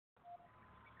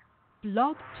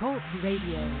Blog Talk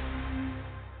Radio.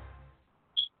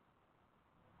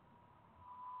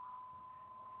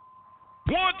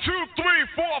 One, two, three,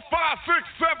 4, 5, 6,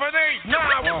 7, 8,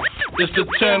 9. It's the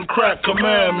 10 crack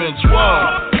commandments.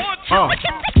 Wow.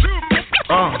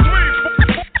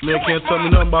 Man can't tell me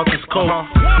nothing about this coke.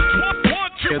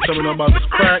 Can't tell me nothing about this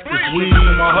crack, this weed,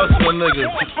 and my hustling niggas.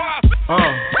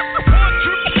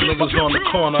 Niggas on the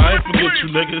corner. I ain't forget you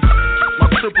niggas. My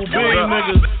triple B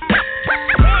niggas.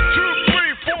 1, 2,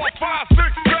 3, 4, 5, 6,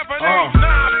 7, 8,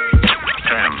 9.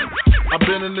 I've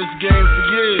been in this game for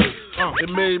years. It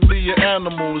made me an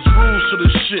animal. It's rules to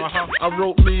this shit. I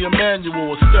wrote me a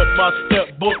manual, a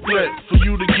step-by-step booklet for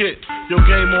you to get your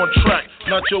game on track,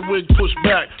 not your wig pushed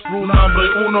back. Rule number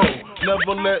uno.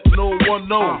 Never let no one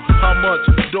know how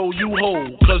much dough you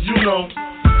hold, cause you know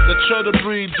that try to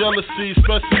breed jealousy,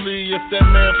 especially if that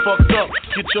man fucked up.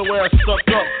 Get your ass stuck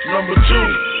up. Number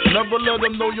 2, never let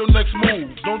them know your next move.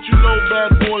 Don't you know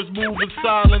bad boys move in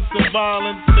silence and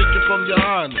violence? Take it from your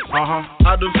highness.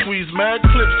 I done squeeze mad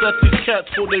clips at these cats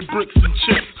for they bricks and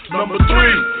chips. Number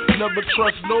 3, never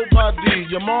trust nobody.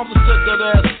 Your mama set that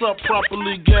ass up,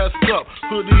 properly gassed up,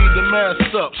 hoodie the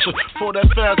masked up. For that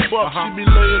fast buck, she be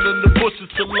laying in the bushes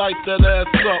to light that ass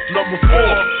up. Number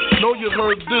 4, know you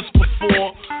heard this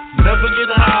before. Never get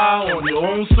high on your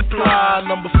own supply.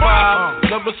 Number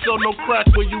 5, never sell no crack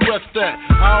where you rest at.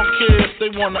 I don't care if they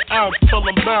want an ounce, tell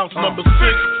them bounce. Number 6,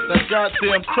 that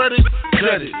goddamn credit,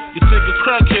 get it. You think a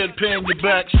crackhead paying you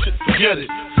back, shit, forget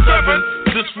it.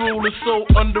 7, this rule is so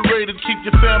underrated. Keep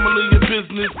your family and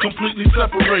business completely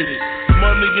separated.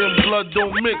 Money and blood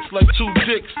don't mix like 2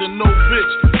 dicks and no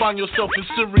bitch. Find yourself in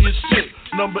serious shit.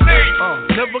 Number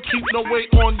 8, never keep no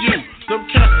weight on you. Them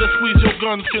cats that squeeze your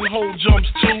guns can hold jumps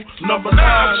too. Number 9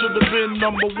 should have been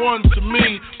number 1 to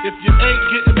me. If you ain't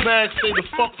getting back, stay the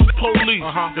fuck from police.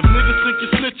 If niggas think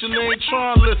you're snitching, they ain't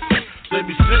trying to listen. They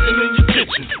be sitting in your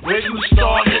kitchen, waiting to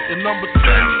start hitting. Number 10,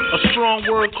 a strong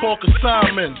word called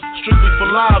consignment, strictly for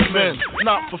live men,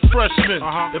 not for freshmen.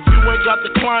 If you ain't got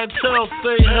the clientele,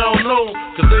 say hell no,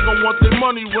 cause they gon' want their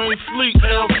money, rain, sleep,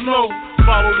 hell no.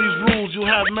 Follow these rules, you'll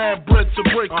have mad bread to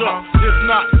break up. If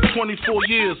not, 24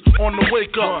 years on the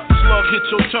wake up. Slug hit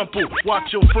your temple,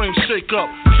 watch your frame shake up.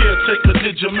 Caretaker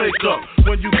did your makeup.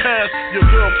 When you pass, your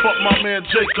girl fucked my man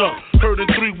Jacob. Heard in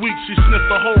 3 weeks she sniffed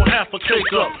a whole half a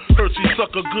cake up. Heard she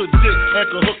suck a good dick and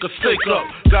could hook a steak up.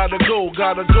 Gotta go,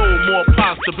 more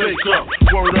pots to bake up.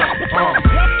 Word up,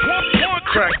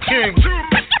 Crack King,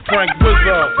 Frank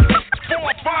Wizard. 4,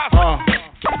 5.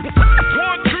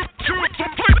 1, 2, 2,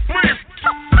 3,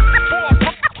 4,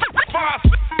 5.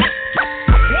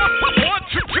 1,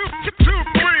 2, 2, 2,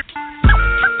 3,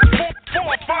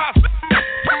 4, 5.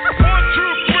 1,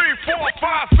 2, 3, 4,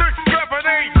 5, 6, 7,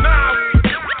 8, 9,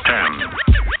 10.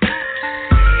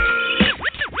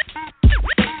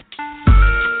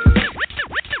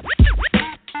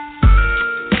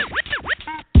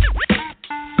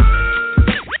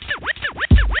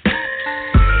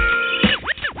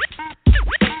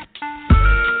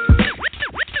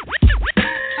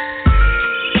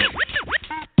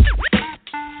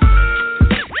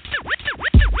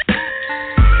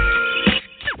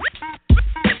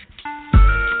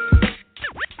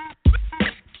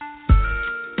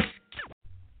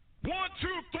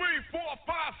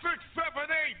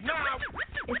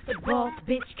 It's the boss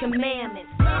bitch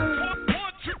commandments.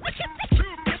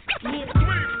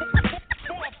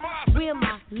 We're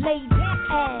my lady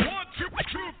ass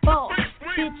boss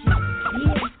bitches.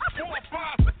 Yeah.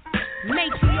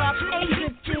 Matriarch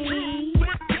agency.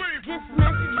 This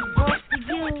message is brought to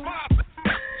you.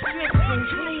 Strict and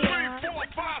clear.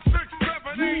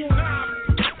 Yeah.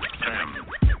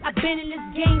 I've been in this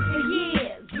game for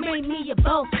years. Made me a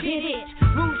boss bitch.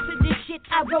 Rules to this shit,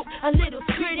 I wrote a little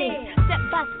script in.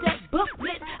 Step-by-step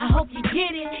booklet, I hope you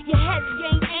get it. Your head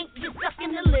game ain't just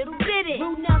sucking a little bit it.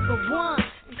 Rule number 1,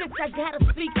 since I gotta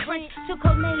speak French. Took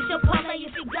her name, your parlay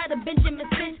if he got a Benjamin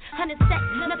Cinch. 100 stacks,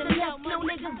 nothing else, no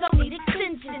niggas don't need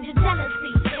extensions. Your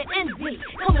jealousy and envy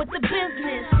come with the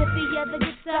business. If he ever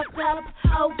gets sucked up,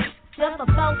 oh, up a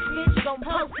boss bitch, gon'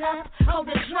 post up. Hold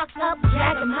the truck up,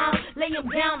 drag him out, lay him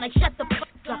down like shut the fuck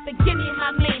up and give me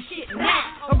my man shit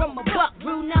now, or I'm a buck.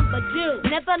 Rule number 2,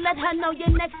 never let her know your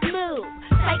next move.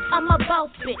 Like I'm a boss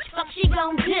bitch, fuck she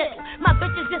gon' do. My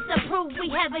bitches disapprove, we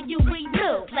having you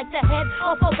remove. Like the head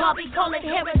off a Barbie, call it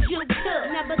hair and juke too.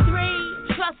 Number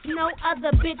 3, trust no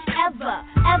other bitch ever.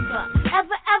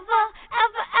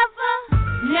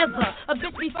 Never, a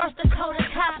bitch be first to call the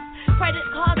cops. Credit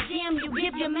card jam, you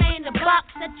give your man the box.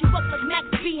 Set you up like Max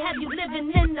B, have you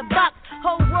living in the box.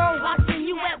 Whole world watching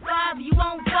you at 5, you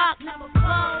on Fox. Number 4,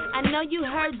 I know you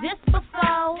heard this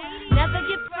before. Never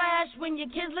get fresh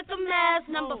a mess.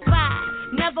 Number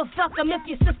 5, never fuck 'em if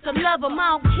your sister love 'em.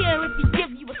 I don't care if he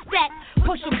give you a stack,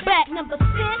 push 'em back. Number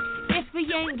 6, if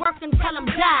he ain't working, tell him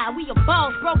die. We a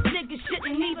boss, broke niggas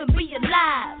shouldn't even be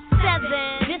alive.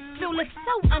 7, this fool is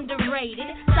so underrated.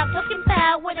 Stop talking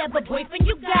about whatever boyfriend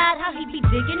you got, how he be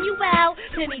digging you out,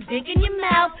 then he dig in your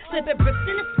mouth, flipping bricks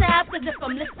in the south, 'cause if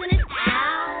I'm listening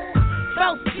out,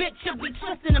 boss bitch should be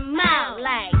twisting them out,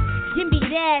 like, give me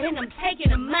that and I'm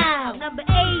taking them out. Number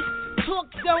 8, talk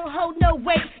don't hold no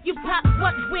weight. You pop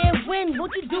what, where, when,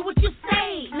 won't you do what you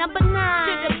say? Number 9,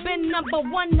 should've been number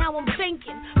 1, now I'm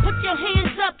thinking. Put your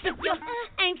hands up if you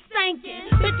ain't thinking.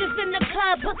 Bitches in the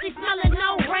club, pussy smelling,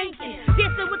 no ranking.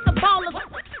 Dancing with the ballers,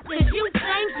 cause you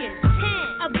thinking.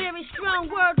 10, a very strong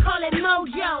word, call it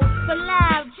mojo. For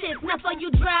live chicks, not for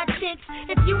you dry chicks.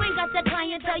 If you ain't got that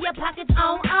clientele, your pockets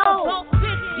on oh.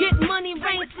 Get money,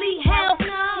 rain, sleet, hell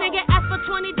no. Nigga ask for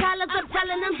 $20, I'm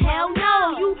telling them hell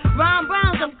no. You Ron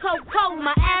Browns, I'm Coco,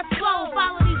 my ass flow.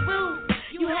 Follow these rules,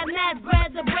 you have mad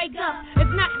bread to break up. If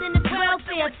not, then it's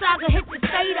welfare, saga hit the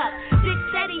state up. Dick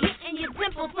steady hitting your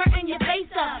temples, burning your face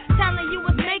up. Telling you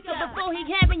it's makeup before he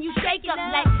having you shake up.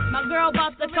 Like, my girl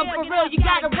about to come for real, you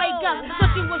gotta wake up.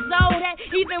 Thought you was old, that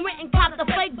even went and copped a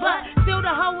fake butt. Still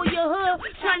the hoe of your hood,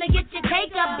 trying to get your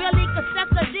cake up. Billy could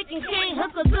suck a dick and can't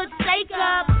hook a good steak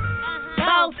up.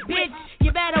 Boss bitch,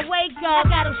 you better wake up. I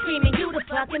got him screaming, you the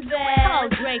fucking best. Hello,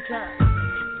 Drake up.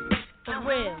 For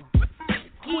real.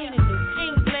 Queen of New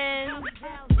England.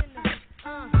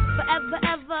 Forever,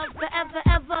 ever, forever,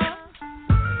 ever.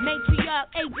 Matriarch,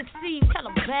 A to C, tell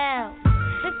them bow.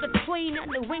 It's the queen of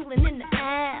New England in the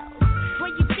house. Where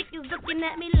you chicks looking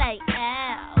at me like,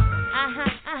 ow.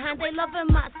 They loving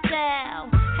my style.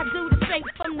 I do the straight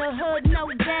from the hood,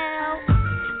 no doubt.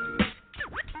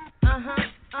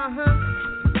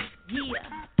 Yeah.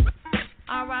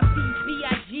 R.I.P.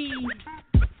 B.I.G.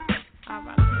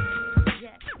 R.I.P.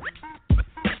 Jack.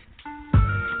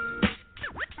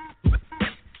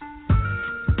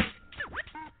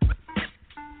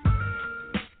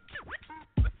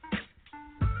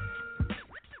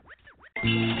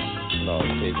 No,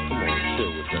 baby, come on, chill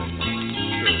with that, man.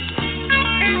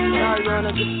 No, you don't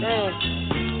understand.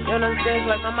 You don't understand, it's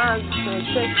like my mind's just saying,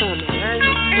 checks on me, man.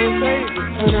 You're crazy.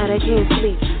 And now they can't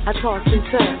sleep, I toss and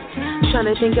turn. Trying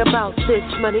to think about this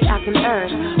money I can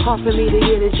earn. Hard for me to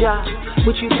get a job.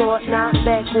 What you thought, not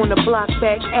back on the block,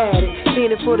 back at it.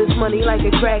 Feeling for this money like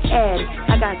a crack addict.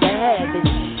 I got to have it.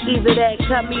 Either that,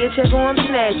 cut me a check or I'm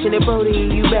snatching it, Brody,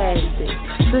 you bastard.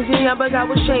 Since you're young, but I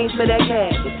was changed for that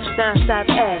habit.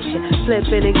 Non-stop action,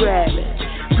 flipping and grabbing.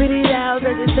 Pretty dolls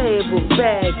at the table,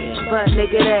 bagging. Butt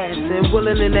naked ass and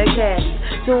willing in that cash.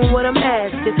 Doing what I'm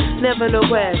asking, never no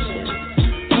question.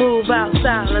 Move out,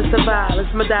 silence the violence,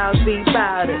 my dolls be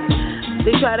about it.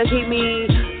 They try to keep me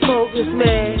focused,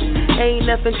 man. Ain't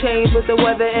nothing changed with the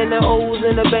weather and the O's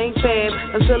in the bank fam.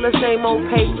 I'm still the same old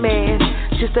cake man,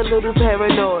 just a little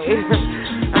paranoid.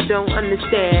 I don't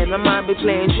understand, my mind be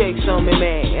playing tricks on me,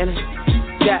 man.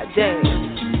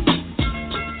 Goddamn.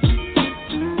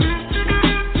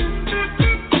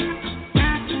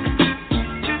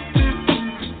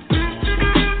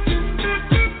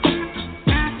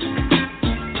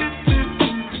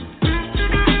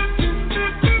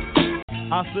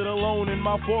 I sit alone in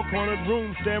my four-cornered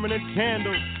room staring at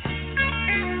candles.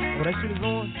 Oh, that shit is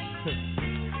on?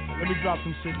 Let me drop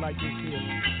some shit like this here.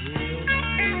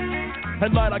 Real.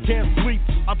 At night I can't sleep,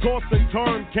 I toss and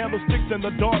turn. Candlesticks in the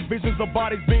dark, visions of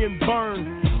bodies being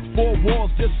burned. Four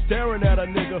walls just staring at a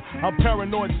nigga. I'm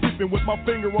paranoid, sleeping with my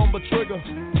finger on the trigger.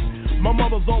 My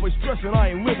mother's always stressing I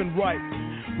ain't living right,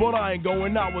 but I ain't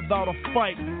going out without a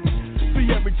fight. See,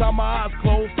 every time my eyes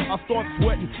close, I start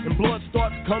sweating and blood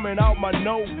starts coming out my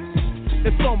nose.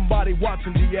 It's somebody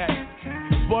watching the act,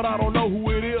 but I don't know who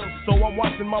it is, so I'm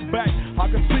watching my back. I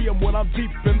can see him when I'm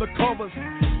deep in the covers.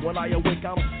 When I awake,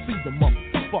 I don't see the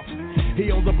motherfucker.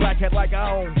 He owns a black hat like I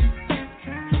own,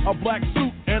 a black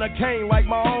suit and a cane like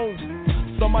my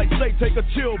own. Some might say take a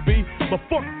chill, B, but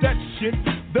fuck that shit.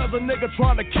 There's a nigga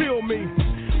trying to kill me.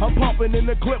 I'm popping in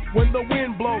the clip when the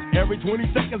wind blows. Every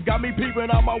 20 seconds got me peeping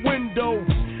out my window.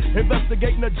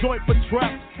 Investigating the joint for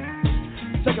traps.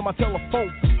 Checking my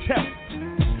telephone for text.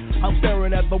 I'm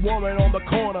staring at the woman on the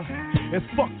corner. It's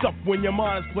fucked up when your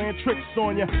mind's playing tricks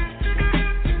on you.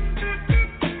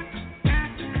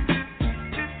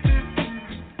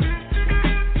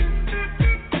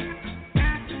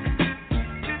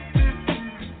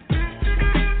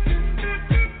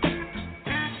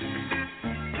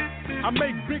 I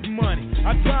make big money,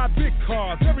 I drive big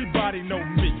cars, everybody know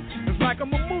me. It's like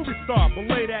I'm a movie star, but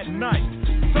late at night,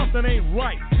 something ain't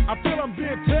right. I feel I'm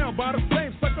being tailed by the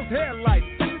same sucker's headlights.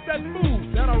 This is that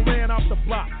move that I ran off the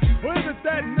block. Or is it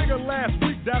that nigga last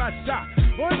week that I shot?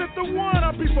 Or is it the one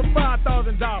I beat for $5,000?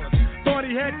 Thought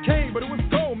he had cane, but it was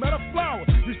gold, not a flower.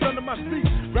 Reached under my seat,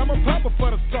 grab my papa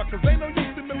for the suckers. Ain't no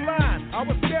use in the line, I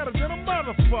was scared than a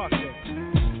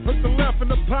motherfucker. Hook the left in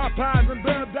the Popeyes and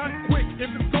bail down quick. If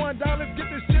it's going down, let's get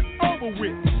this shit over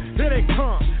with. Here they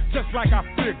come, just like I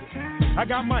figured. I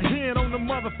got my hand on the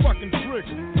motherfucking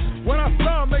trigger. When I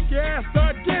saw 'em, make your ass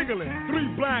start giggling. 3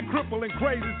 blind, crippling,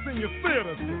 crazy senior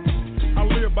citizens. I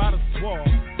live by the swamp.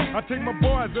 I take my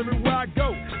boys everywhere I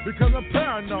go because I'm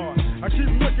paranoid. I keep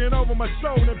looking over my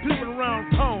shoulder and peeping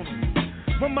around corners.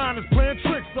 My mind is playing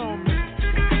tricks on me.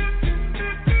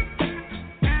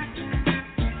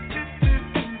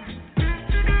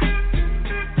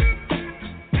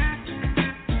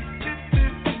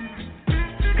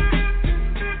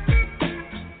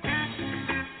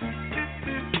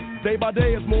 Day by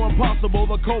day it's more impossible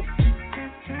to cope.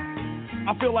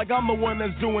 I feel like I'm the one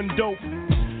that's doing dope.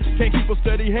 Can't keep a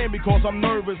steady hand because I'm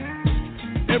nervous.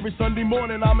 Every Sunday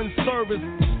morning I'm in service,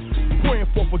 praying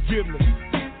for forgiveness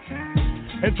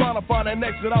and trying to find an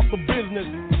exit out the business.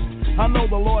 I know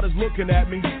the Lord is looking at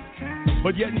me,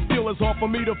 but yet and still it's hard for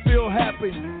me to feel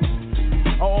happy.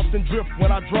 I often drift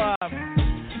when I drive,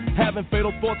 having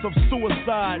fatal thoughts of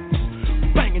suicide.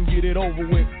 Bang and get it over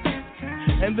with,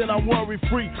 and then I'm worry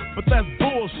free, but that's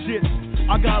bullshit.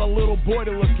 I got a little boy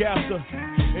to look after,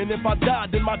 and if I die,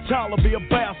 then my child will be a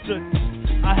bastard.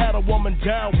 I had a woman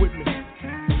down with me,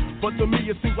 but to me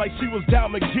it seems like she was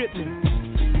down to get me.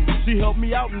 She helped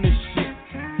me out in this shit,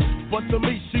 but to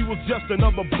me she was just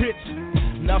another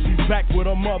bitch. Now she's back with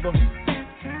her mother.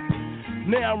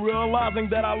 Now I'm realizing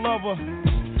that I love her.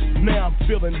 Now I'm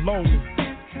feeling lonely.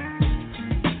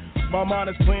 My mind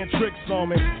is playing tricks on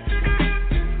me.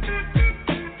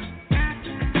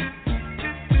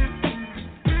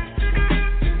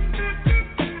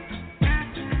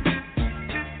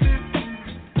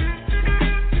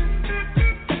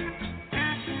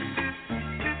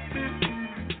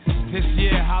 This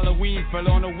year Halloween fell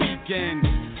on a weekend.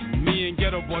 Me and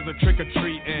Ghetto Boys are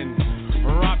trick-or-treating,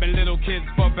 robbing little kids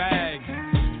for bags,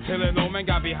 till an old man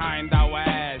got behind our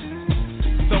ass.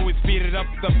 So we speeded up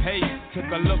the pace, took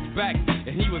a look back,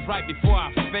 and he was right before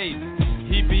our face.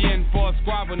 He'd be in for a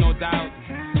squabble, no doubt,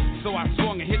 so I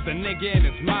swung and hit the nigga in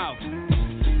his mouth.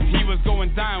 He was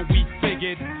going down, we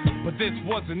figured, but this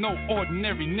wasn't no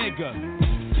ordinary nigga.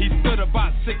 He stood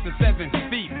about 6 or 7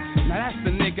 feet. Now that's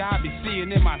the nigga I be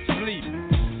seeing in my sleep.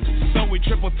 So we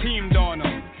triple teamed on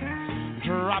him,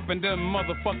 dropping them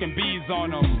motherfucking bees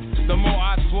on him. The more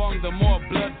I swung, the more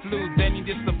blood flew. Then he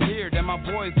disappeared, and my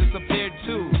boys disappeared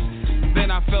too. Then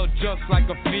I felt just like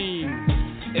a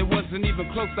fiend. It wasn't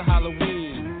even close to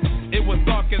Halloween. It was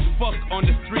dark as fuck on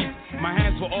the street. My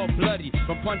hands were all bloody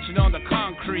from punching on the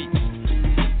concrete.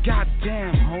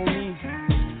 Goddamn, homie,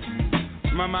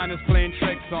 my mind is playing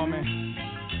tricks on me.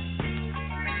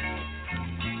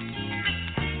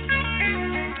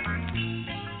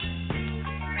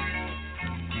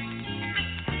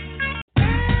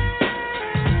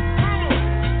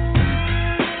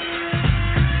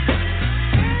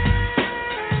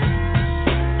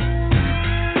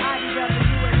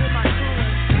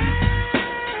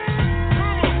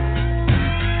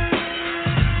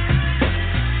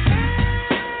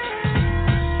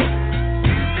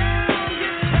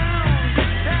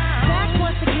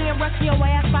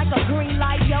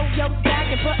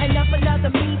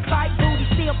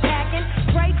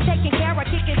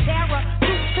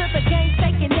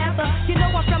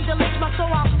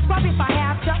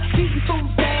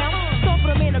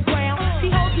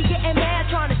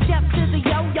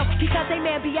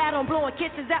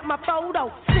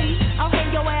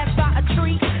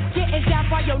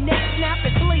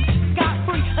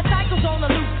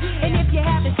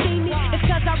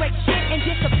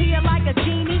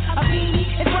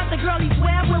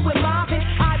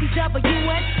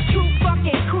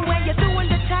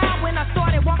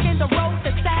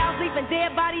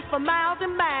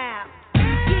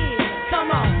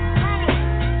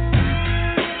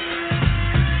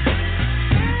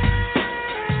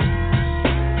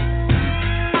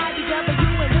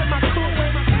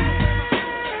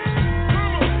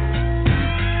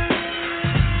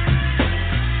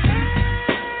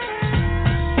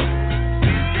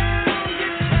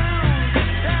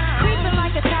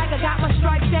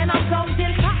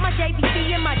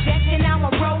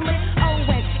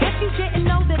 Didn't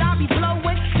know that I'll be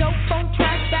blowing dope phone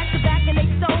tracks back to back, and they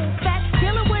so fat.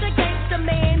 Dealing with a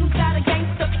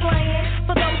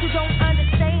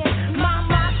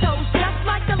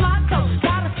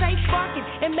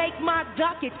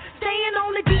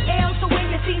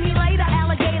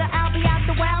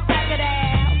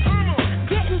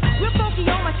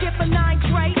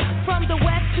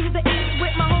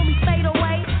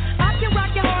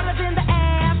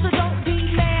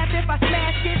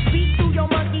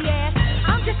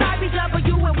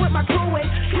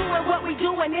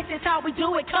this is how we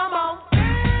do it, come on.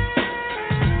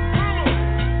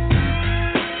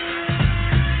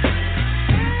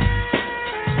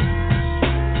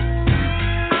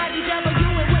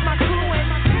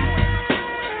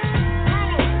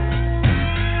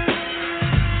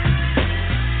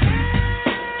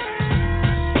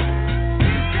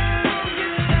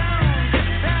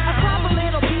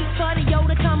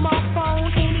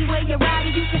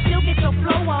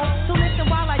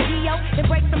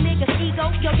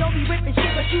 Yo, be ripping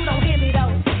shit, but you don't hear me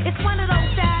though. It's one of those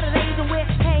Saturdays and we're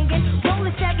hanging,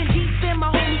 rolling 7 deep in my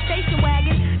homie station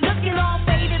wagon, looking all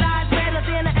faded, eyes redder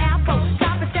than an apple.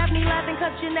 Stop at 7-Eleven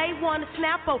 'cause Janae want a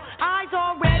Snapple. Eyes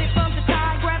all ready from the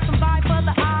side, grab some vibe for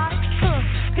the eyes,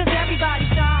 'cause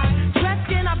everybody's shy.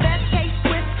 Dressed in our best case,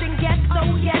 twists and gets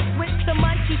so yes, with the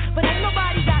munchies, but ain't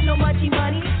nobody got no munchy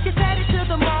money. Just headed to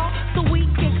the mall so we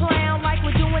can clown like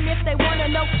we're doing. If they wanna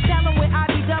know, tell them we're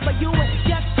IBW and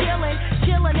just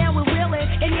chillin' and we're willing.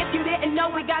 And if you didn't know,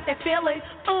 we got that feeling.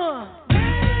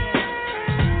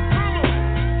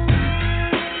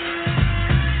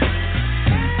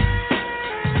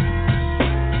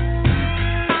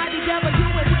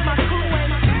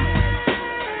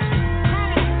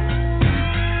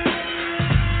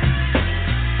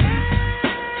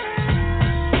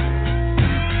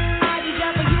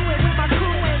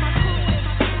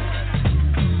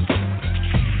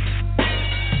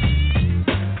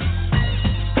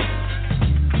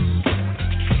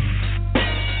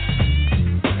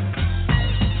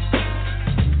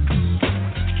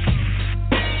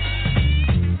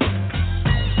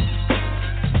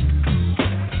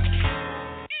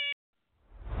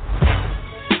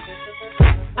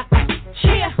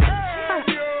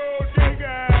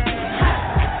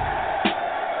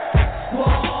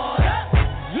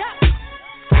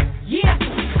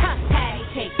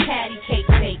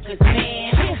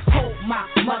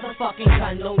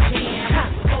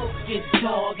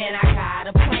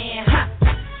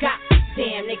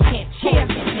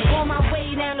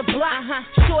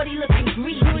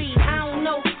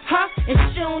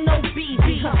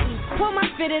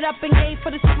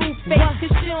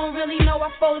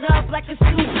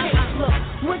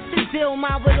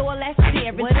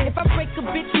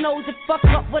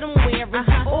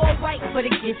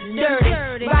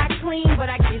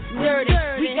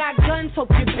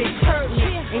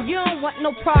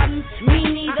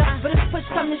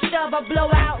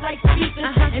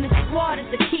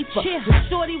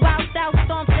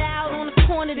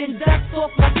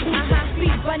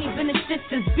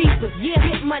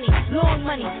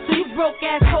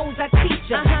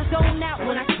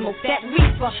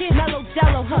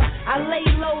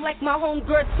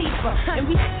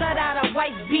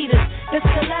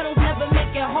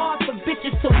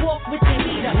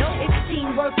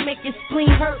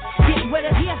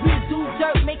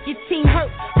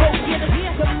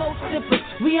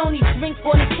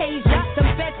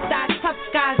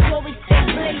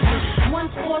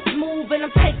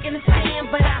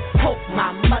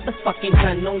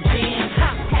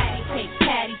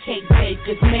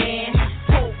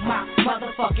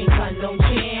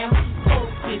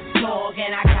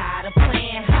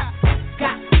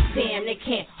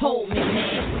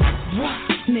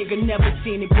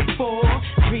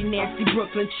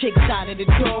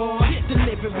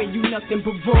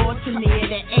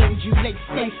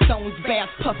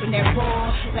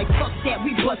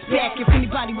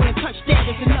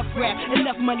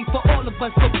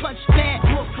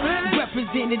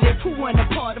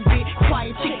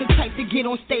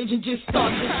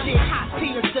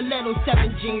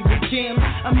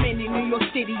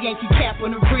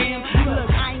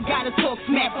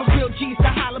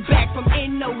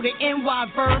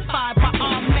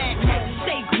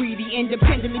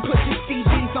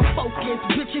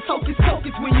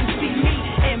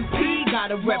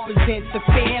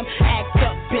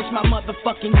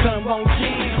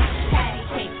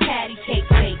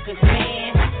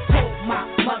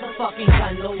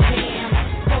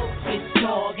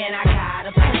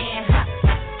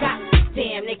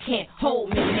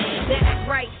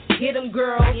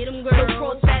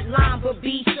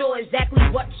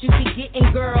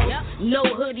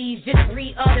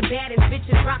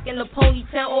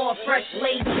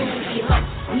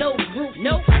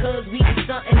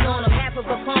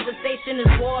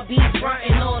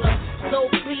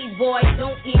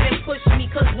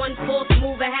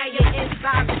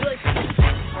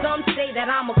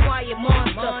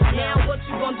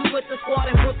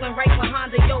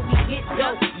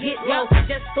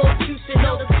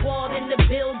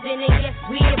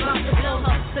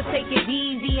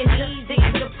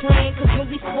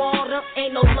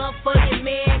 Ain't no love for your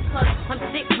man, 'cause I'm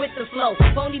sick with the flow.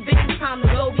 Phone Only bitches time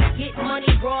to go, we get money,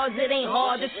 bras, it ain't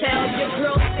hard to tell. Your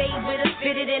girl stay with us,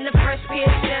 fitted in a fresh pair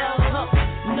of shells.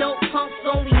 No punks,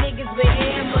 only niggas with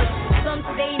hammers. Some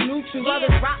stay neutral,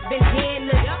 others rock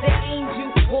bandanas. The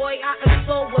angel, boy, I am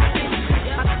so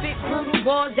official. I spit brutal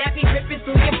balls that be ripping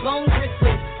through your bone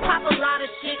bristles. Pop a lot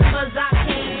of shit cause I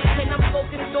can. And I'm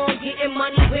focused on getting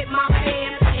money with my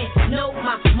fam. And no,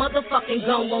 my motherfucking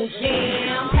gun won't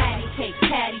jam.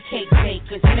 Pattycake,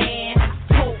 bakers, man.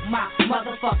 Hope my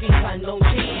motherfucking gun don't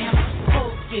jam.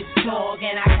 Focus, dog,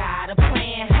 and I got a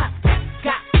plan.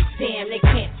 God damn, they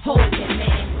can't hold it,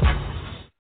 man.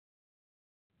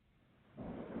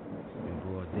 In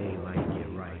broad daylight, get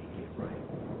right.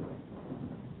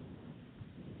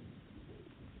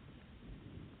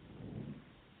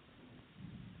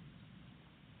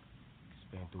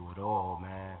 Been through it all,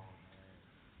 man.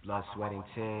 Blood, sweat, and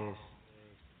tears.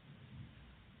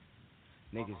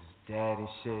 Niggas is dead and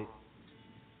shit.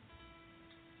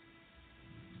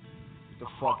 What the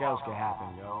fuck else could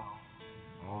happen, yo?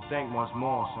 I don't think much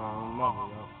more, son. Mother,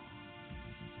 yo.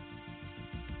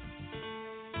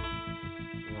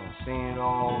 Yeah, seen it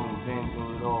all and been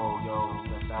through it all, yo.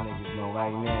 That's how niggas know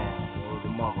right now. Yo, the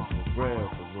mother for real,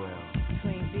 for real.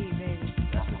 Queen B, baby.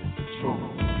 That's the truth.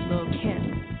 Lil' Kim.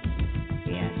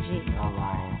 B.I.G. I'm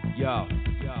lying. Yo.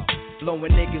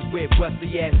 Blowing niggas with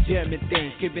rusty ass German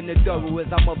things. Giving the double as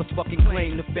I motherfucking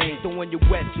claim the fame. Throwing your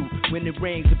wetsuit when it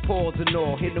rains and pours and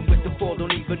all. Hit them with the fall,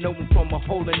 don't even know them from a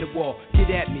hole in the wall.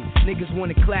 Get at me, niggas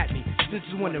wanna clap me.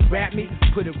 Bitches wanna rap me,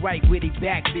 put it right where they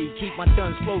backbeat. Keep my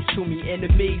guns close to me,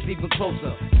 enemies even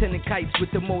closer. Sending kites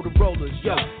with the Motorollas,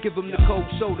 yo. Give them the cold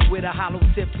shoulder with a hollow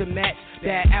tip to match.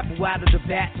 Bad apple out of the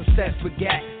bat, obsessed with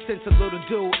gat. Since a little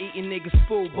dude eating niggas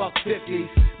full $1.50s.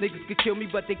 Niggas could kill me,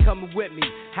 but they coming with me.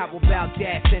 How about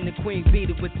that? Send the queen bee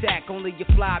to attack. Only your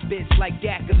fly bitch like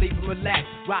that can leave him relaxed.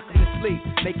 Rock him to sleep,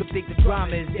 make him think the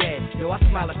drama is dead. Yo, I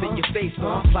smile up in your face when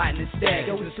I'm fighting instead.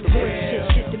 Yo, it's the real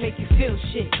shit to make you feel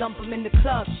shit. Dump him in the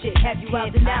club shit. Have you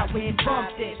out and out when you bump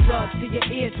this. Drugs to your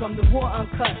eardrum, the war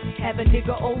uncut. Have a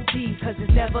nigga OD, cause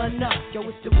it's never enough. Yo,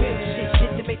 it's the real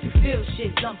shit to make you feel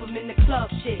shit. Dump him in the club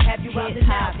shit. Have you out and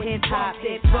out when you bump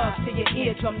this. Drugs to your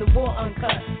eardrum, the war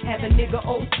uncut. Have a nigga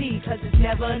OD, cause it's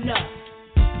never enough.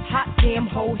 Hot damn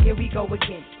hoe, here we go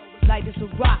again. Light as a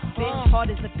rock, bitch,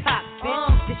 hard as a cock,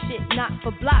 bitch. This shit not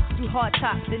for blocks, through hard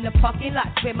tops in the parking lot.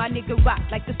 Where my nigga rock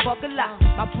like this fuck a lot.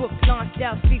 My Brooks launched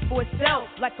out, speak for itself.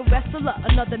 Like a wrestler,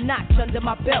 another notch under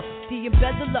my belt. The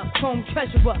embezzler, chrome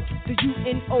treasurer, the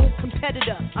UNO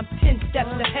competitor. I'm 10 steps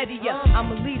ahead of ya.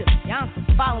 I'm a leader, y'all on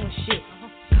some following shit.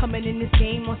 Coming in this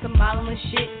game on some modeling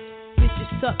shit.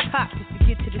 Bitches suck cock just to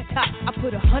get to the top. I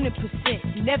put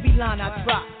 100% in every line I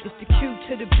drop. It's the Q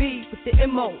to the B with the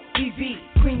MOBB.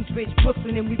 Queensbridge,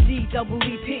 Brooklyn, and we DEEP.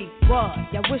 What?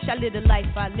 Y'all wish I lived the life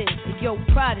I lived. But yo,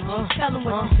 prodigy, tell them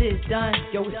what this is, done.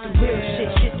 Yo, it's the real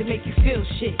shit to make you feel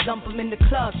shit. Dump them in the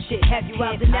club shit. Have you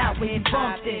out and out when you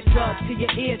bump this. Drugs to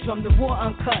your eardrum, the war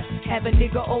uncut. Have a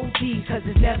nigga OD, cause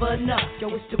it's never enough.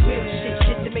 Yo, it's the real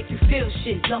shit to make you feel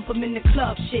shit. Dump them in the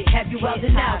club shit. Have you out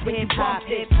and out when you bump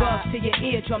this. Drugs to your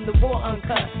eardrum, the war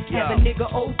uncut. Have a nigga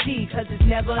OD, cause it's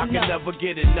never enough. I can never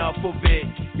get enough of it.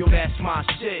 Yo, that's my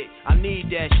shit. I need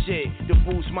that shit to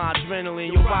boost my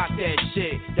adrenaline. You rock that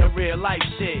shit, that real life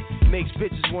shit. Makes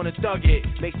bitches wanna thug it,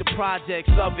 make the projects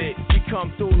love it. We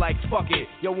come through like fuck it.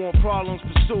 Yo, want problems,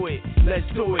 pursue it. Let's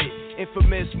do it.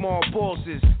 Infamous small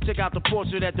bosses. Check out the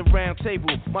portrait at the round table.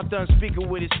 My done speaker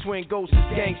with his twin ghosts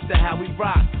is gangster. How we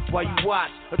rock while you watch.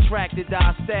 Attracted to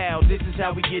our style. This is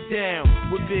how we get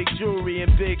down. With big jewelry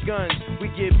and big guns. We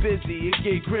get busy, it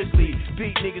get grizzly.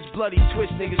 Beat niggas bloody,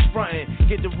 twist niggas frontin'.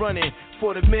 Get the running.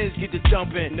 For the men's get the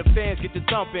dumping. The fans get the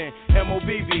thumping.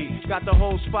 MOBB got the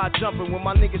whole spot jumping. When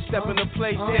my niggas step in the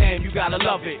place, damn, you gotta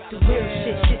love it. The real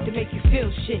shit to make you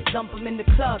feel shit. Dump them in the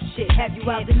club shit. Have you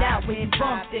out and out when you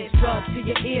bump this. Drugs to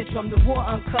your eardrum, the war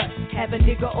uncut. Have a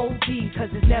nigga OD, cause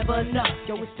it's never enough.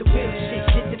 Yo, it's the real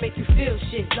shit to make you feel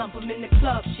shit. Dump them in the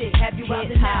club shit. Have you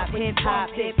out and out when you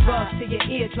bump this. Drugs to your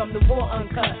eardrum, the war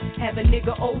uncut. Have a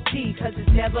nigga OD, cause it's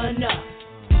never enough.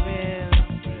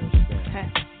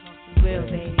 Real,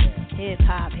 baby. Hip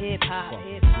hop, hip hop,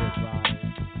 hip hop.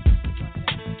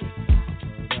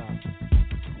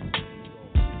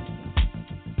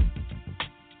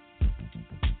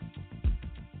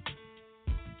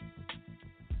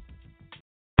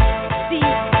 See,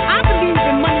 I believe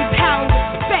in money, power,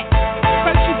 and respect.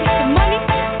 First you get the money,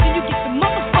 then you get the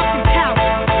motherfucking power.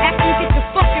 After you get the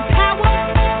fucking power,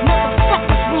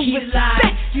 motherfuckers will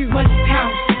respect you. Money,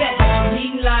 power, respect, you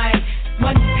needin' life.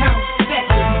 Money, power, respect,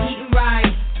 you eatin'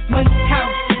 right. Money, power,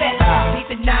 respect,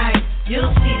 sleep at night.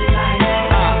 You'll see the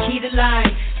light, key to life.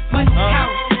 Money,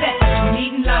 power,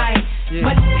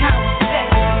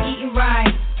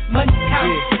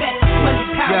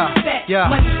 Yeah,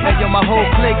 hey yo, my whole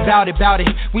clique bout it.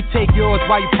 We take yours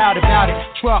while you pout about it.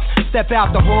 Truck, step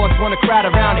out the horse, wanna crowd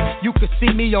around it. You can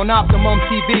see me on Optimum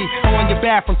TV. On your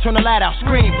bathroom, turn the light out,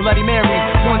 scream, Bloody Mary.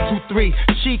 1, 2, 3.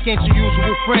 Chic ain't your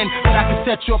usual friend, but I can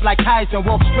set you up like Heisen,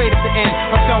 walk straight at the end.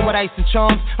 I'm done with ice and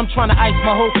charms. I'm trying to ice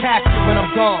my whole casket when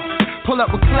I'm gone. Pull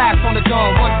up with class on the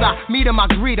dawn. Once I meet him, I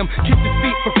greet him. Kiss his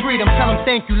feet for freedom. Tell him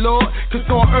thank you, Lord. Cause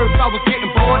on earth I was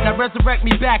getting bored. Now resurrect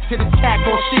me back to this cat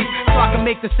called sheep, so I can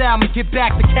make this album and get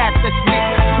back to cats that's weak.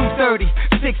 230,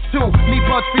 6'2". Me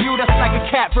bugs for you, that's like a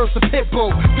cat versus a pit bull.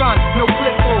 Gun, no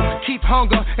clip bull. Keep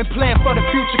hunger and plan for the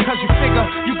future. Cause you figure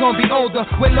you gon' be older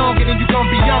way longer than you gon'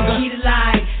 be younger. Eat a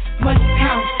line, money,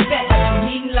 pounds, fat,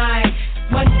 you eating line.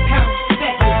 Money, pounds,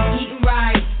 fat, you eating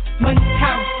right. Money,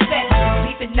 pounds, fat, you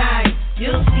sleep at night.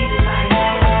 You'll see the line,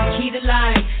 key the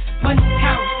line. Money,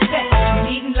 pounds, fat,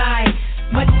 you eating line.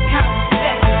 Money, pounds,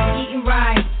 fat, you eating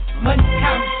right. Money,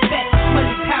 pounds, fat,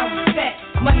 money, pounds, fat,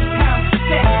 money, pounds,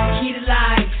 fat, key the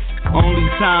line. Only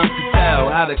time to tell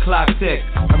how the clock tick.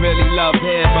 I really love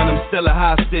head, but I'm still a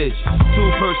hostage.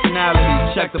 2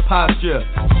 personalities, check the posture.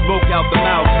 Smoke out the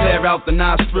mouth, flare out the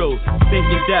nostrils.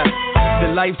 Thinking death, the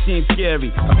life seems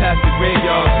scary. I pass the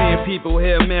graveyard, seeing people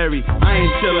Hail Mary. I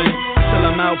ain't chillin' till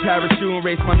I'm out parachuting,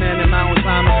 race my man in mountain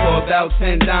climbing for about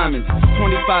 10 diamonds.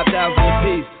 25,000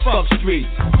 apiece, fuck streets.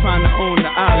 Trying to own the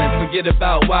island, forget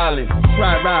about wildin'.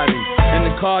 Try riding in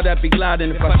the car that be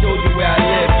gliding. If I showed you where I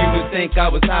live, you would think I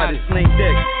was hiding. Sling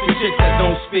dick to chicks that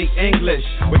don't speak English.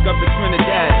 Wake up in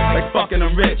Trinidad like fucking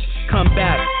I'm rich. Come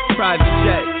back, private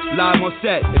jet, live on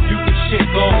set. If you can shit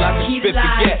gold, I can spit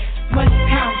forget. Money,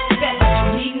 pounds, fat,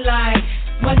 you eating line.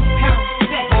 Money, pounds,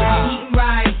 fat, you eating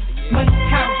right. Money,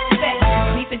 pounds, fat, you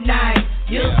sleep at night.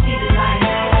 You'll see the line,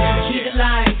 key the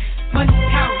line. Money,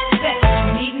 pounds, fat,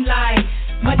 you eating line.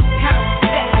 Money, pounds,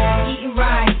 fat, you eating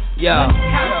right. Yo,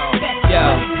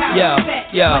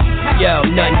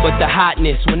 nothing but the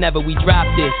hotness whenever we drop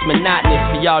this. Monotonous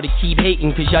for y'all to keep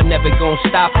hating, cause y'all never gon'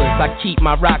 stop us. I keep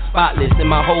my rock spotless and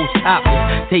my hoes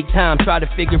topless. Take time, try to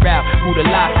figure out who the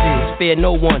lock is. Fear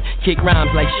no one, kick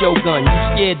rhymes like Shogun. You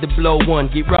scared to blow one,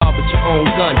 get robbed with your own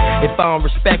gun. If I don't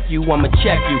respect you, I'ma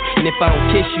check you. And if I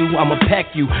don't kiss you, I'ma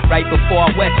peck you. Right before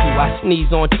I wet you, I sneeze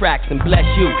on tracks and bless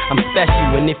you. I'm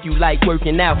special, and if you like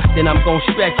working out, then I'm gon'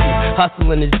 stretch you.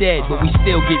 Hustling is dead, but we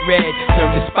still get red.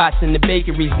 Serving spots in the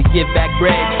bakeries to give back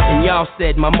bread. And y'all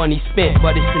said my money spent,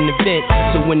 but it's an event.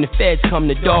 So when the feds come,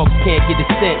 the dogs can't get a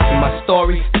cent. And my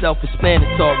story,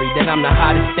 self-explanatory, that I'm the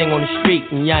hottest thing on the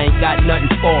street, and y'all ain't got nothing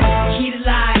for me. Key the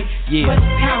line, yeah. Money,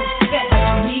 pounds,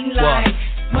 fat, you eating line.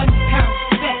 Money, pounds,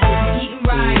 fat, you eating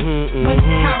right. Money,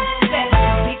 pounds, fat, you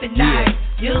sleep at night.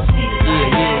 You'll see the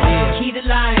line, key the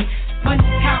line. Money,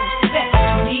 pounds, fat,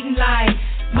 you eating line.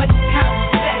 Money,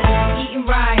 pounds, fat, you eating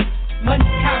right. Money,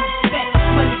 pounds, fat,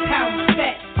 money, pounds,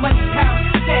 fat, money,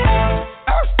 pounds, fat.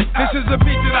 This is a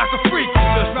beat that I can freak and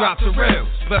just drop the rails.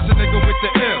 Bless a nigga with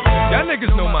the ill. Y'all niggas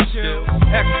know my skill.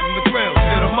 X from the grill,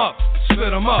 hit 'em up,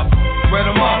 split 'em up, wet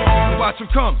 'em up, watch 'em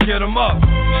come, get 'em up,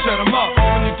 shut 'em up.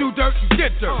 When you do dirt, you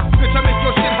get dirt. Bitch, I make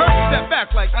your shit hurt, step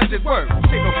back like I did work.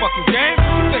 Take no fucking game,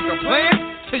 you think I'm playing?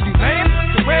 Till you land,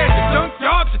 to where the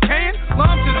junkyard decaying.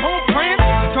 Mom's at home praying,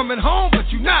 you're coming home,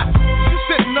 but you not. You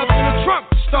sitting up in the trunk,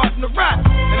 starting to rap.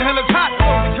 And the hell is hot,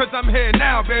 because I'm here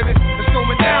now, baby. It's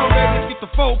going down, baby. Get the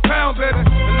 4 pound, baby,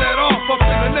 and let off up in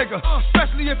a nigga.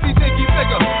 Especially if he think he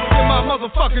bigger. Get my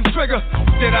motherfucking trigger.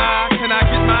 Can I get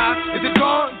mine? Is it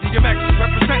gone? DMX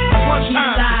represent one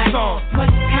time for the song.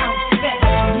 Money, pounds, fat,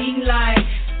 you eating line.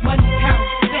 Money, pounds,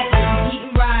 fat, you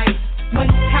eating right.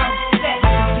 Money, pounds, fat,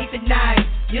 you sleep at night.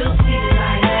 You'll see the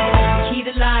line, key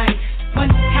the line.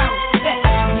 Money, pounds, fat,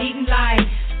 you eating line.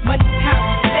 Money,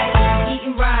 pounds, fat, you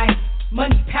eating right.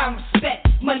 Money, pounds, fat,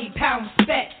 money, pounds,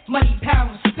 fat, money,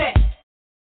 pounds, fat.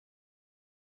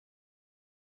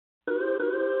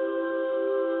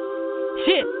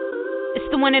 Shit, it's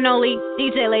the one and only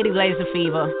DJ Lady Blazer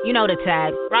Fever. You know the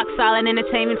tag. Rock Solid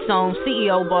Entertainment Zone,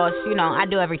 CEO boss. You know, I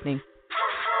do everything.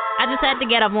 I just had to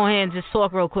get up on here and just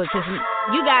talk real quick, because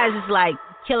you guys is like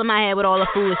killing my head with all the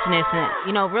foolishness. And,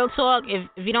 you know, real talk, if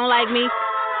you don't like me,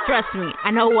 trust me, I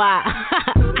know why. I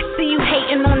see you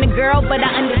hating on the girl, but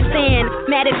I understand.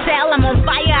 Mad as hell, I'm on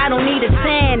fire, I don't need a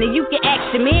tan. And you can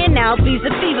ask your man now if he's a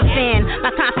Fever fan.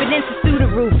 My confidence is through the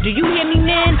roof, do you hear me,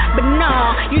 man? But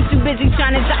nah, you too busy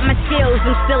trying to drop my skills.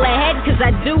 I'm still ahead, cause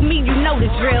I do me, you know the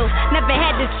drill. Never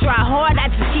had to try hard, I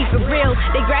just keep it real.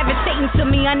 They gravitating to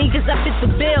me, honey, cause I fit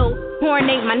the bill.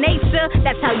 Ornate my nature,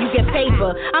 that's how you get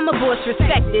favor. I'm a boss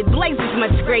respected, Blaze is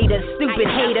much greater. Stupid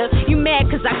hater, you mad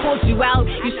cause I called you out?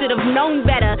 You should have known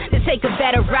better to take a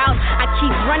better route. I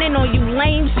keep running on you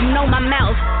lames, you know my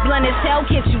mouth. Blunt as hell,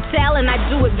 can't you tell? And I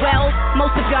do it well.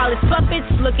 Most of y'all is puppets,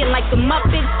 looking like the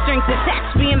Muppets. Strings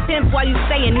attached, being pimp while you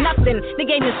saying nothing. The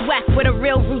game is whack with the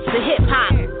real roots of hip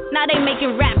hop. Now they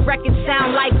making rap records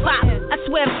sound like pop. I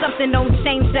swear if something don't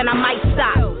change, then I might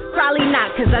stop. Probably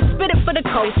not, cause I spit it for the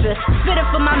culture. Spit it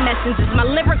for my messengers, my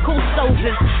lyrical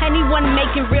soldiers. Anyone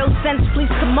making real sense,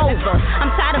 please come over.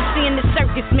 I'm tired of seeing the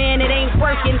circus, man, it ain't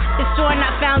working. Destroying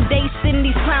our foundation,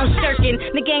 these clowns shirking.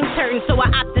 The game's hurting, so I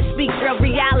opt to speak real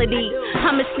reality.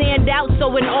 I'ma stand out,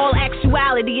 so in all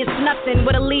actuality, it's nothing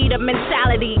but a leader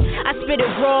mentality. I spit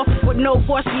it raw with no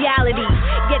partiality.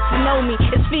 Get to know me,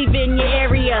 it's fever in your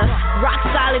area. Rock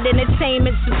solid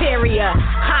entertainment superior.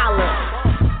 Holla.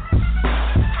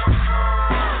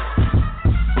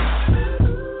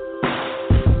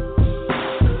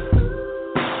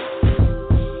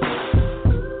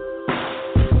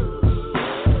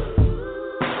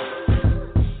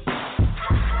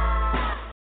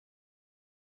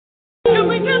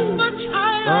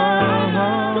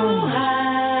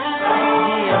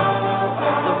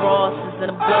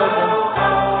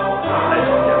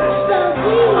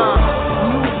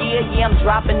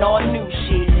 Dropping all new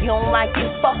shit. You don't like it,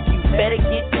 fuck you, better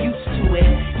get used to it.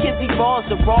 Kizzy Raw's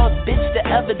the rawest bitch to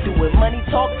ever do it. Money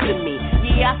talk to me,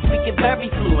 yeah, I speak it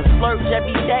very fluent. Splurge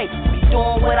every day, be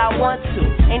doing what I want to.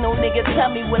 Ain't no nigga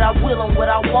tell me what I will and what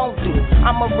I won't do.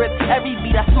 I'ma rip every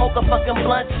beat I smoke a fucking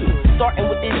blunt to. Starting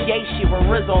with this yay shit with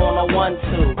Rizzo on a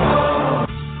 1-2.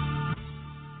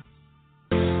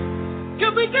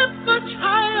 Can we get much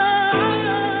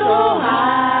higher? So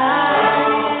high.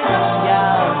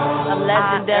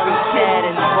 Legendary cat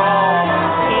is raw.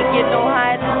 Can't get no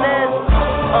higher than this.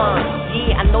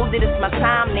 Yeah, I know that it's my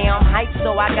time now. I'm hyped,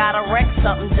 so I gotta wreck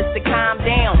something just to calm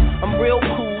down. I'm real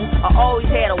cool. I always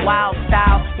had a wild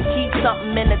style. And keep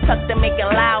something in the tuck to make a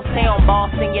loud sound,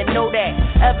 boss, and you know that.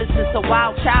 Ever since a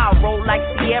wild child, roll like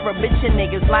Sierra, bitchin'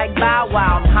 niggas like Bow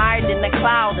Wow. I'm higher than the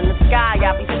cloud in the sky,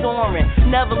 I be soaring.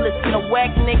 Never listen to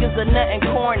whack niggas or nothing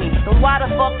corny. And why the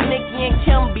fuck Nicki and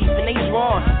Kim beefin'? They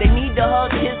drawn. They need to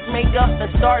hug, kiss, make up,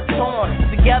 and start torn.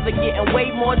 Together getting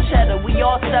way more cheddar, we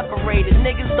all separated.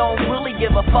 Niggas don't really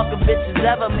give a fuck if bitches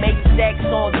ever make stacks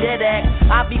on dead act.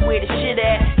 I be where the shit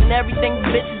at, and everything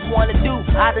bitches wanna do,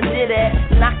 I done did that.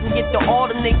 And I can get to all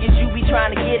the niggas you be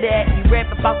trying to get at. You rap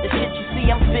about the shit you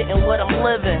see, I'm spitting what I'm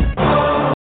living.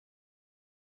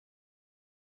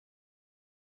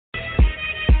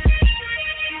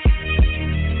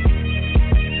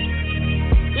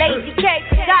 Lazy cake,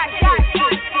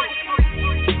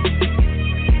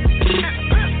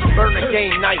 Burn the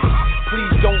game nice,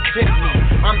 please don't tempt me.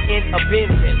 I'm in a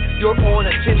Benson, you're on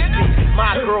a 10-speed.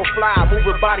 My girl fly, move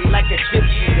her body like a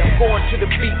gypsy. I'm going to the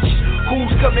beach,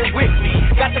 who's coming with me?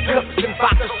 Got the cups and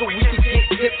vodka so we can get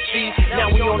tipsy.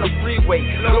 Now we on the freeway,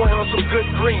 blowing on some good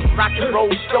green. Rock and roll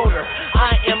stoner,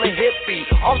 I am a hippie.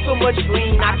 Off so much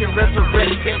lean, I can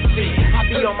resurrect MC. I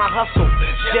be on my hustle,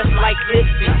 just like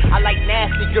Dixie. I like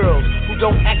nasty girls who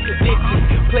don't act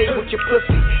addicted. Play with your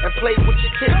pussy and play with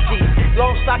your tipsy.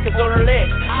 Long stockings on her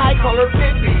legs, I call her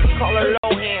Pippi. Call her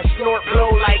low hand, snort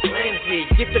blow like Lindsay.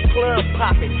 Get the club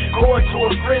poppin', go into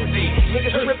a frenzy.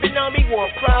 Niggas trippin' on me,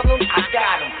 want problems, I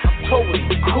got them. I'm totally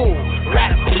cool,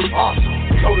 radical, awesome.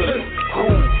 Totally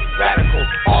cool, radical,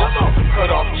 awesome.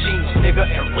 Cut off jeans, nigga,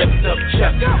 and ripped up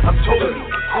chest. I'm totally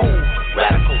cool,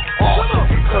 radical, awesome.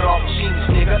 Cut off jeans,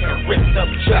 nigga, and ripped up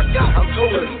chest. I'm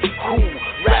totally cool,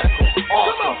 radical,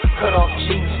 awesome. Cut off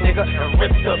jeans, nigga, and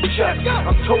ripped up chest.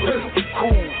 I'm totally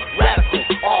cool, radical,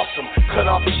 awesome. Cut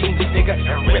off jeans, nigga,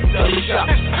 and ripped up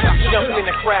chest. Jump in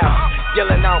the crowd,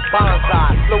 yelling out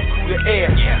bonsai, float through the air.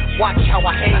 Watch how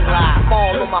I hang glide,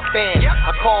 fall on my fan.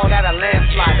 I call that a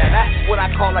landslide. Now that's what I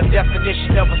call a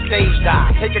definition of a stage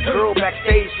dive. Take a girl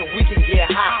backstage so we can get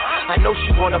high. I know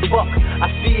she wanna fuck, I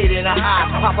see it in her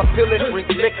eyes. Pop a pill and drink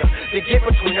liquor, then get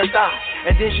between her thighs.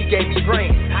 And then she gave me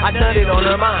brains, I nutted on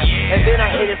her mind. And then I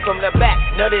hit it from the back,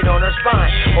 nutted on her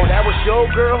spine. Oh, that was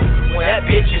your girl? Well, that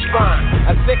bitch is fine.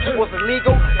 If sex was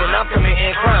illegal, then I'm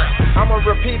committing crime. I'm a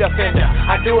repeat offender,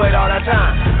 I do it all the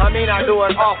time. I mean, I do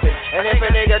it often. And if a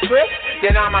nigga trip,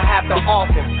 then I'ma have to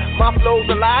off him. My flow's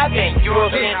alive and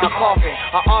yours in a coffin.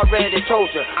 I already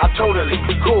told you, I'm totally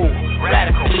cool,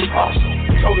 radical, awesome.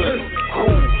 Totally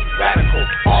cool, radical,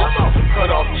 awesome. Cut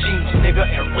off jeans, nigga,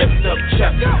 and ripped up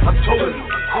chest. I'm totally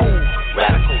cool,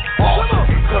 radical, awesome.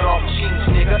 Cut off jeans,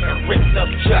 nigga, and ripped up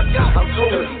chest. I'm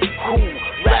totally cool,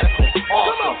 radical,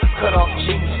 awesome. Cut off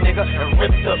jeans, nigga, and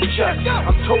ripped up chest.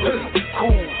 I'm totally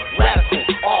cool, radical.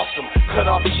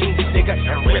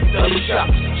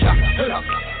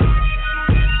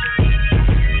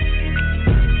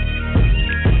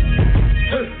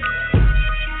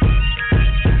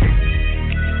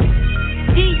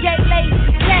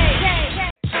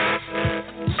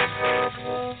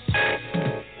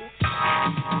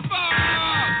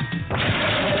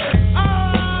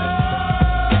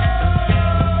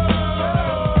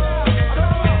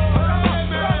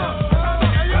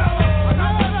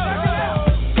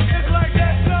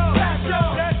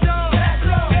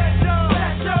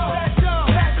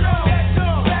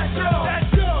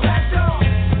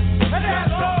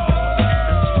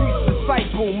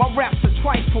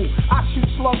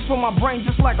 from my brain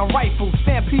just like a rifle.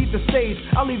 Stampede the stage,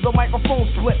 I leave the microphone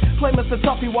split. Play Mr.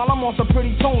 Tuffy while I'm on some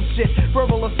pretty tone shit.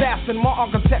 Verbal assassin, my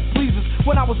architect pleases.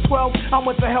 When I was 12, I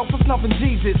went to hell for snuffing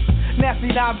Jesus.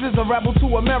 Nasty Knives is a rebel to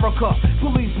America.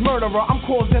 Police murderer, I'm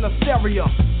causing hysteria.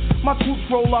 My troops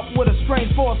roll up with a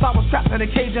strange force. I was trapped in a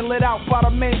cage and lit out by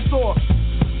the main source.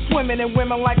 Swimming in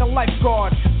women like a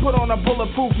lifeguard. Put on a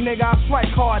bulletproof nigga, I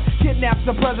strike hard. Kidnap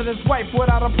the president's wife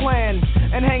without a plan.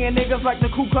 And hanging niggas like the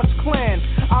Ku Klux Klan.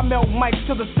 I melt mics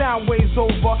till the sound waves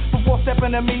over. Before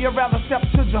stepping to me, I'd rather step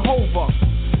to Jehovah.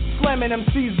 Slamming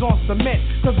MCs on cement.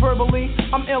 Cause verbally,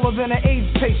 I'm iller than an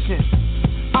AIDS patient.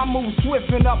 I move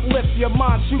swift and uplift your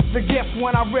mind. Shoot the gift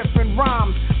when I rip and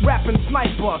rhyme. Rapping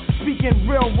sniper, speaking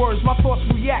real words. My thoughts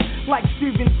react like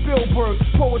Steven Spielberg.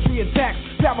 Poetry attacks,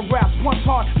 paragraphs punch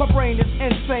hard. My brain is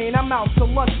insane, I'm out to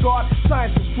lunch guard.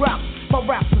 Science is dropped, my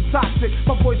raps are toxic.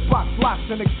 My voice box locks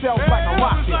and excels like a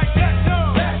rocket.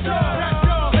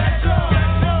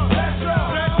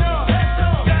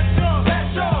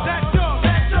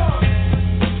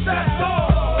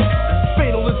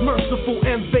 Fatal is merciful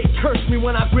and they curse me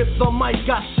when I grip the mic.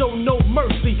 I show no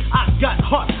mercy. I got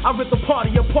heart. I rip the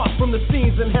party apart from the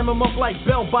scenes and hem them up like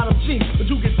bell-bottom jeans. But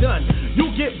you get done. You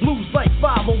get blues like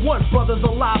 501. Brothers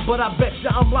alive, but I bet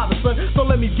ya I'm live, son. So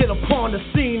let me get upon the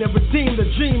scene and redeem the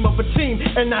dream of a team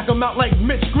and knock them out like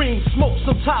Mitch Green. Smoke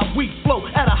some Thai weed flow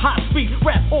at a high speed.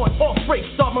 Rap on off break,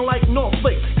 starting like North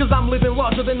Lake. Cause I'm living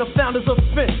larger than the founders of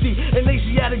Fenty and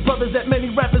Asiatic brothers that many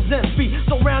rappers envy.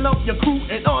 So round up your crew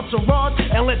and entourage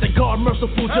and let the God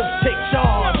merciful just take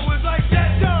charge.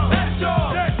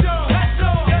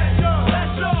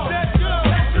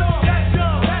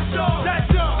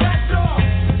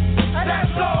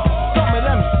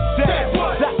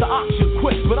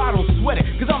 But I don't sweat it,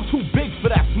 cause I'm too big for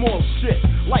that small shit.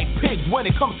 Like pigs when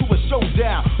it comes to a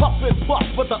showdown. Puff and puff,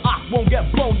 but the ox won't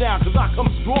get blown down. Cause I come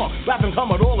strong, rapping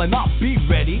come at all and I'll be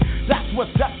ready. That's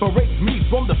what separates me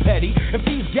from the petty. If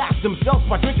these gas themselves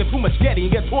by drinking too much Getty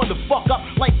and get torn the fuck up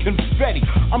like confetti.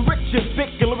 I'm rich and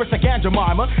thick and lyrics like Aunt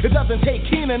Jemima. It doesn't take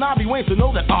Keen and ibwin to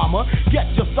know that I'ma get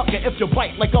your sucker if you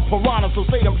bite like a piranha. So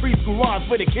say them preschool rhymes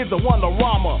for the kids that want the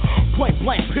rama. Point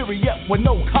blank period with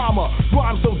no comma.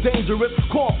 Rhymes so dangerous,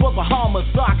 call for the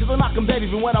homicide. Cause I knock them dead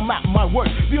even when I'm at my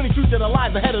worst. The only future that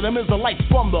lies ahead of them is the lights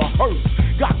from the hearse.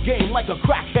 Got game like a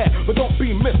crackhead, but don't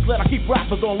be misled. I keep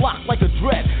rappers on lock like a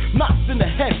dread. Knocks in the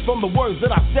head from the words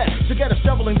that I said. So get a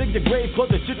shovel and dig your grave cause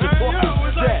the shit you're talking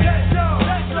is dead.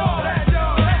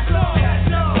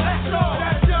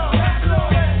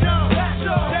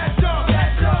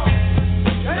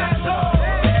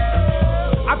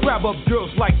 I grab up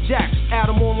girls like jacks, add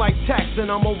them on like tax,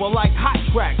 and I'm over like hot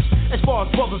tracks. As far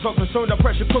as brothers are concerned, I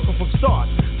pressure cook them from start.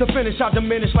 To finish, I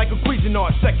diminish like a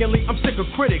Cuisinart. Secondly, I'm sick of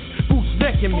critics, boots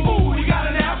necking me. Ooh, you got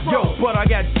an afro. Yo, but I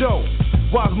got dough.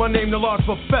 Why's my name the large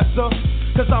professor?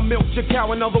 Cause I milked your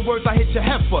cow, in other words, I hit your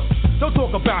heifer. Don't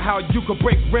talk about how you could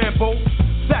break Rambo.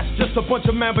 That's just a bunch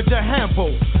of man, but you're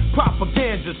Hambo.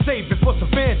 Propaganda, save it for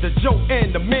Savannah, Joe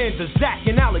and Amanda, Zach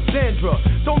and Alexandra.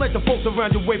 Don't let the folks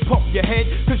around your way pump your head,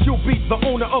 cause you'll be the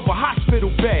owner of a hospital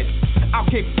bed. I'll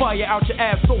kick fire out your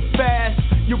ass so fast,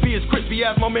 you'll be as crispy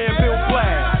as my man Bill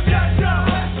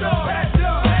Blass.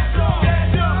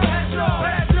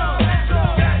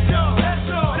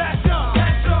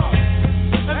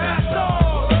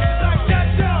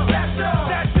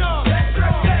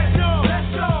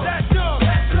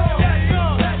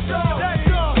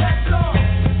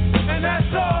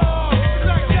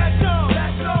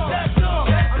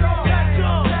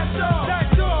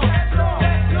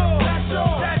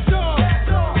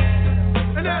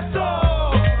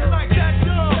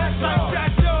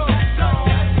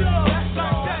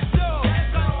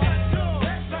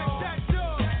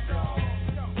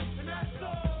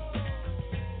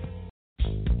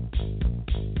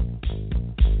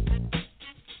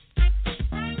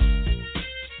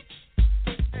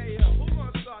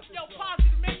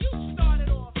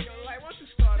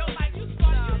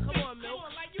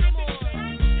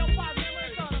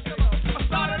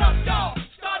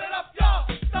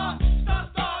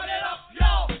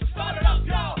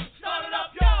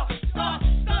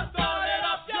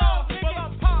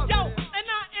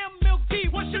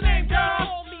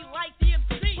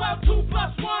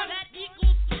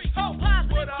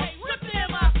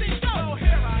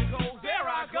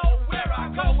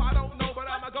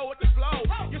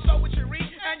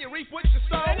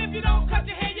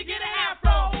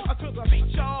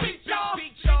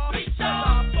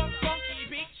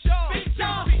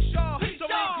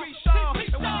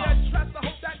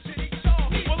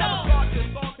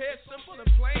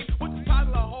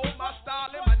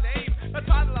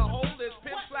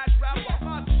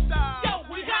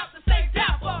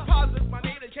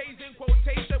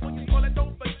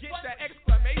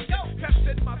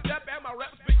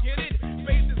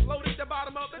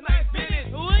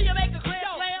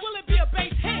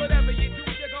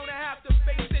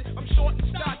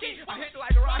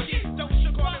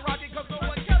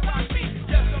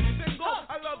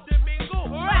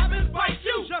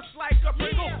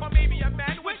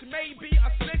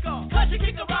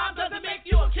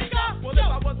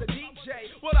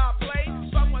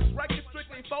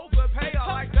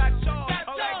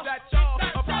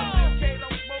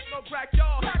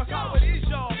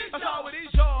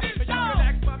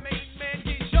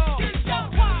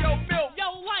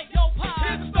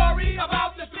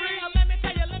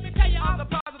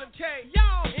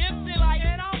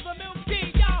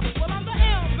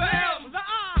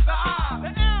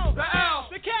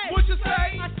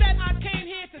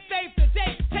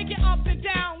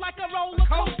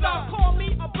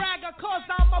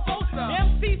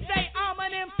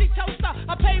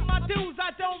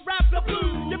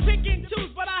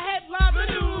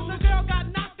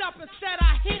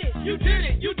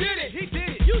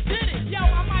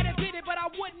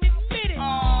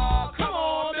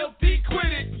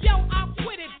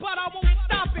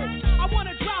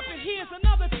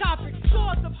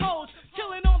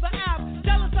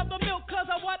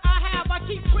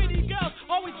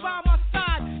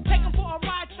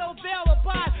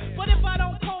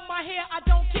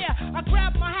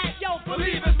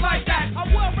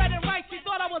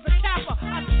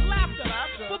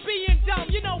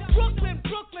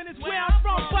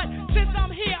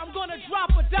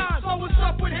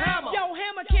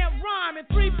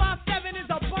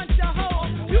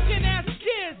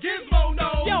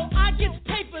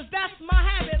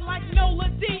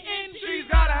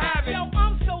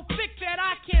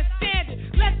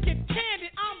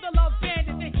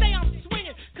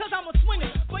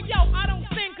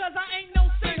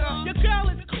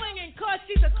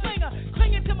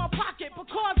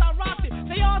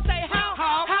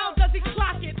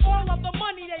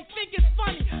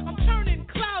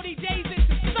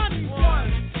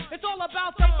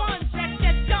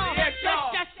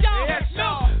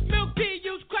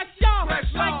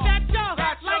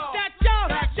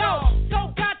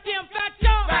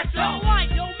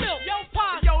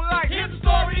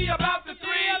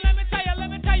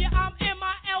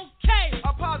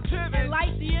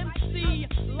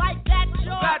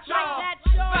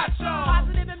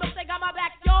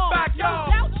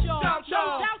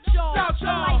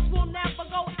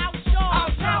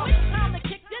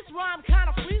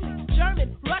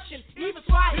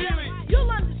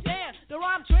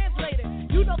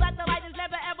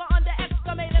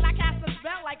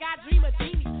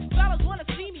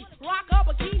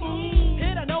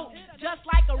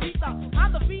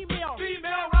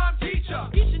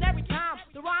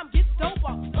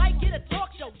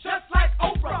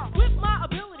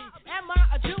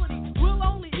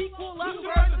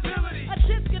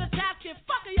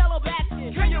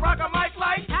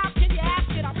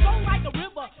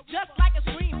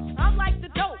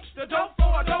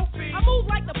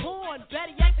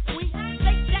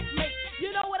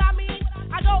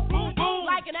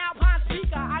 like an Alpine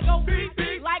speaker. I go beep,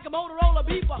 beep, like a Motorola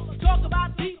beeper. Talk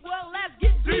about deep, well, let's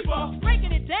get deeper.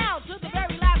 Breaking it down to the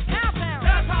very last compound.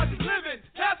 That's how she's living,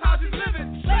 that's how she's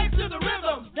living. Slave to the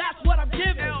rhythm, that's what I'm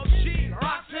giving. LG,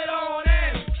 rocks it on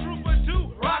in. Trooper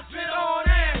 2, rocks it on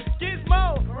in.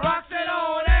 Gizmo, rocks it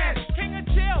on in. King of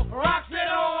Chill, rocks it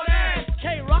on in.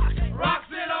 K-Rock,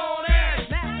 rocks it on in.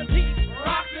 Master P,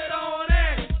 rocks it on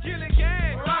in. Gilly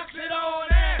Gang, rocks it on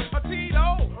in.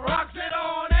 Patito, rocks it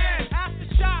on in.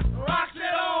 Aftershock, rocks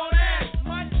it on in.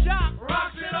 Mud Shop,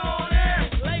 rocks it on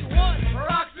in. Lake 1,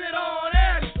 rocks it on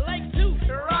in. Lake 2,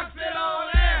 rocks it on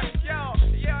in. Yo,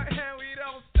 and we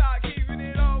don't stop keeping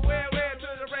it on. Where,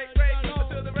 till the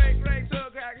break, till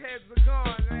the crackheads are gone.